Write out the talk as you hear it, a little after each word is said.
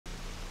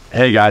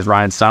Hey guys,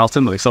 Ryan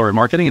Styleston with Accelerate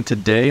Marketing, and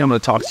today I'm going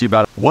to talk to you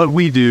about what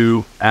we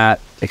do at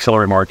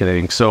Accelerate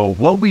Marketing. So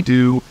what we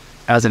do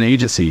as an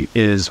agency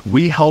is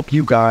we help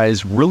you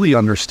guys really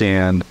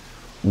understand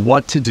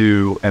what to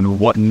do and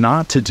what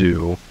not to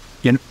do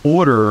in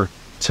order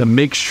to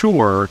make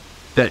sure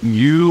that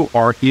you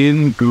are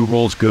in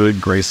Google's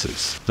good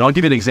graces. And I'll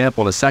give you an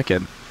example in a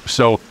second.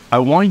 So I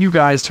want you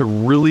guys to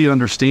really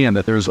understand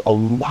that there's a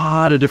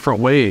lot of different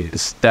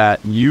ways that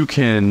you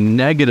can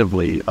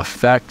negatively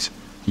affect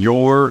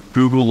your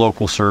Google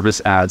Local Service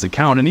Ads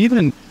account and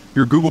even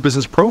your Google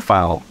Business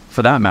Profile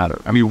for that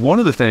matter. I mean, one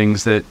of the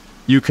things that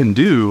you can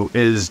do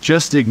is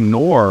just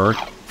ignore,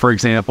 for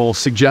example,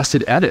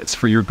 suggested edits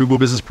for your Google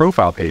Business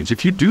Profile page.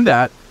 If you do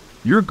that,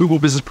 your Google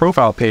Business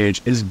Profile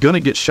page is going to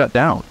get shut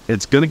down.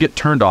 It's going to get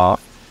turned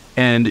off,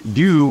 and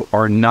you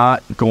are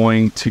not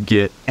going to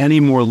get any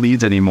more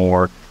leads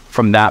anymore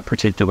from that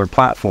particular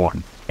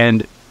platform.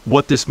 And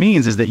what this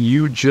means is that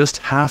you just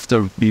have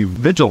to be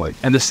vigilant.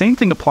 And the same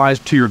thing applies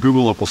to your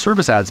Google Local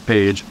Service Ads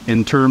page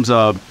in terms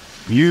of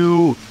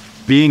you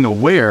being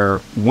aware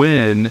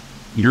when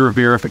your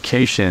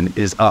verification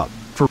is up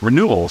for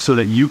renewal so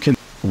that you can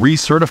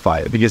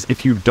recertify it. Because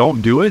if you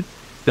don't do it,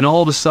 then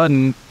all of a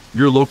sudden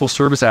your local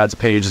service ads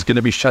page is going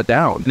to be shut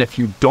down. And if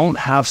you don't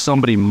have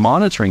somebody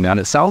monitoring that,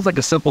 it sounds like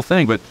a simple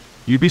thing, but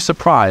you'd be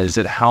surprised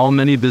at how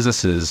many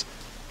businesses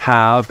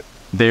have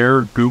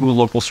their Google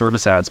Local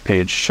Service Ads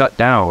page shut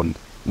down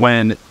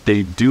when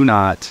they do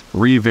not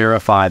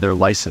re-verify their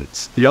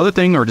license. The other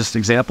thing, or just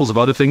examples of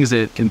other things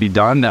that can be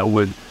done that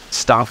would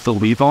stop the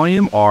lead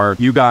volume, are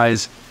you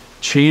guys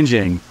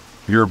changing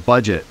your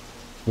budget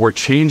or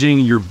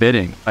changing your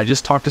bidding. I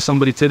just talked to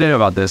somebody today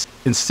about this.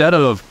 Instead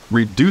of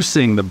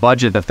reducing the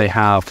budget that they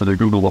have for their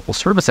Google Local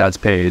Service Ads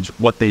page,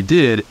 what they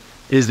did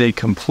is they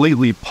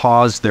completely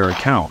paused their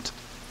account.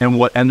 And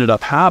what ended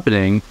up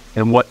happening,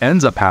 and what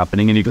ends up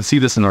happening, and you can see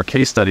this in our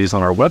case studies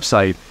on our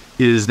website,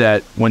 is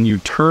that when you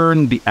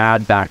turn the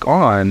ad back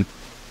on,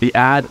 the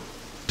ad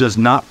does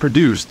not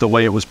produce the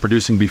way it was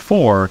producing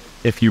before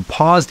if you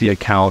pause the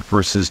account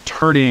versus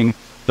turning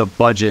the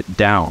budget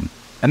down.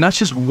 And that's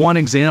just one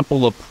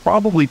example of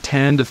probably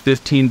 10 to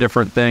 15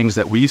 different things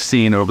that we've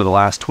seen over the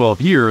last 12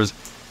 years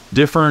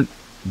different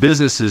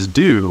businesses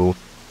do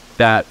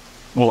that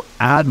will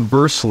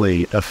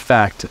adversely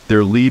affect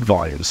their lead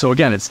volume. So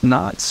again, it's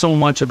not so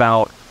much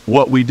about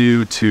what we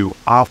do to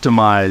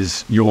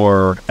optimize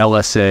your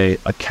LSA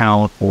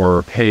account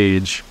or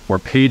page or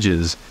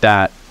pages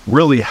that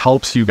really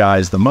helps you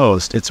guys the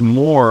most. It's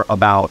more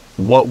about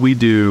what we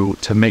do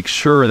to make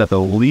sure that the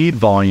lead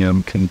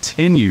volume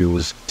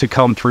continues to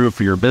come through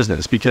for your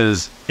business.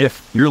 Because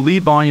if your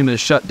lead volume is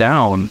shut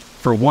down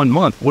for 1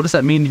 month, what does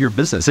that mean to your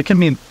business? It can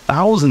mean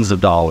thousands of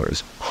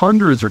dollars,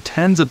 hundreds or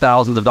tens of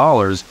thousands of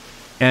dollars.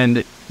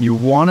 And you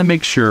want to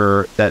make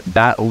sure that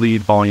that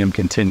lead volume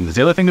continues.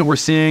 The other thing that we're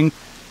seeing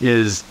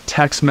is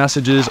text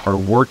messages are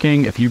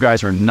working. If you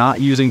guys are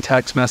not using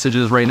text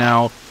messages right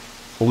now,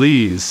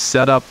 please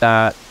set up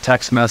that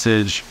text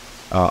message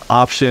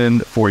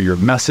option for your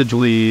message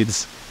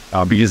leads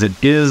because it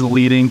is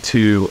leading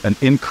to an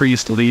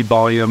increased lead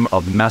volume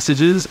of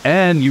messages,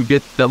 and you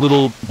get that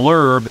little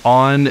blurb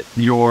on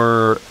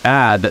your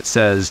ad that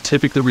says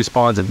typically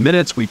responds in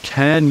minutes. We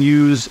can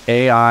use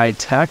AI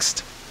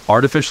text,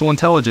 artificial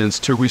intelligence,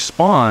 to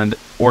respond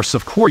or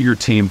support your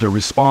team to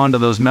respond to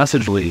those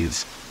message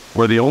leads.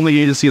 We're the only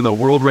agency in the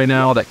world right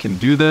now that can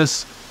do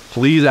this.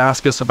 Please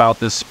ask us about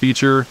this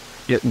feature.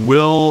 It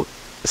will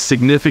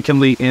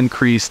significantly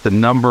increase the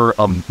number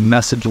of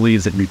message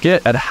leads that you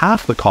get at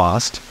half the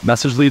cost.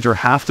 Message leads are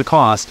half the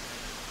cost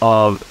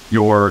of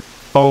your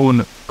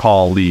phone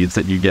call leads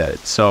that you get.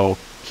 So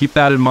keep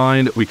that in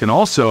mind. We can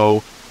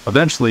also,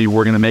 eventually,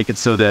 we're going to make it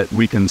so that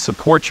we can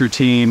support your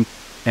team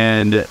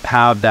and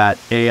have that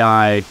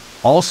AI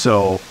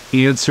also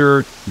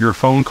answer your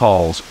phone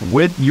calls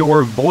with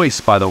your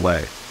voice, by the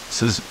way.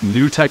 This is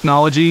new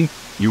technology.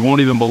 You won't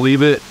even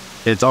believe it.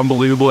 It's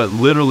unbelievable. It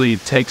literally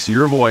takes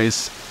your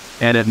voice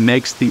and it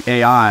makes the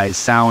AI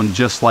sound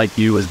just like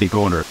you as the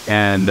owner.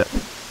 And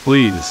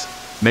please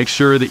make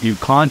sure that you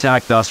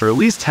contact us or at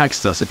least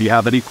text us if you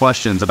have any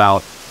questions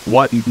about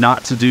what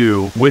not to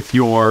do with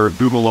your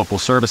Google Local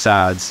Service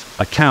Ads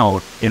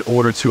account in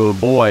order to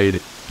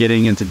avoid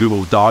getting into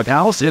Google's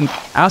doghouse. And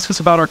ask us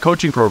about our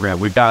coaching program.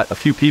 We've got a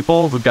few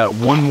people. We've got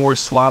one more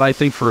slot, I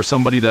think, for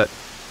somebody to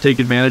take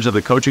advantage of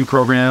the coaching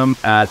program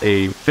at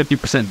a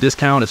 50%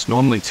 discount. It's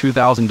normally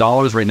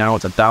 $2,000. Right now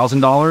it's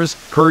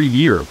 $1,000 per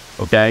year,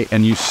 okay?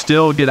 And you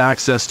still get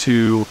access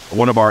to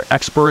one of our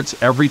experts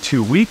every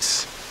 2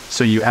 weeks.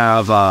 So you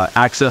have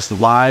access to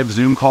live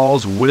Zoom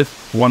calls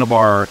with one of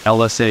our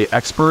LSA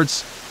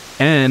experts,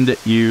 and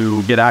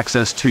you get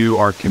access to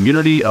our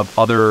community of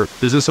other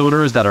business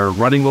owners that are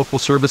running local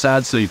service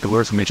ads so you can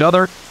learn from each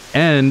other,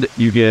 and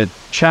you get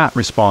chat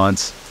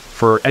response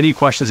for any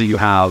questions that you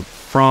have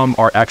from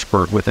our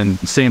expert within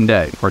the same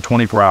day or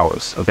 24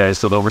 hours. Okay,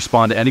 so they'll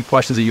respond to any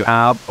questions that you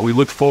have. We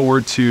look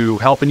forward to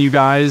helping you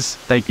guys.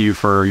 Thank you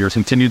for your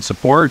continued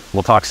support.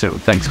 We'll talk soon.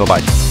 Thanks.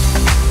 Bye-bye.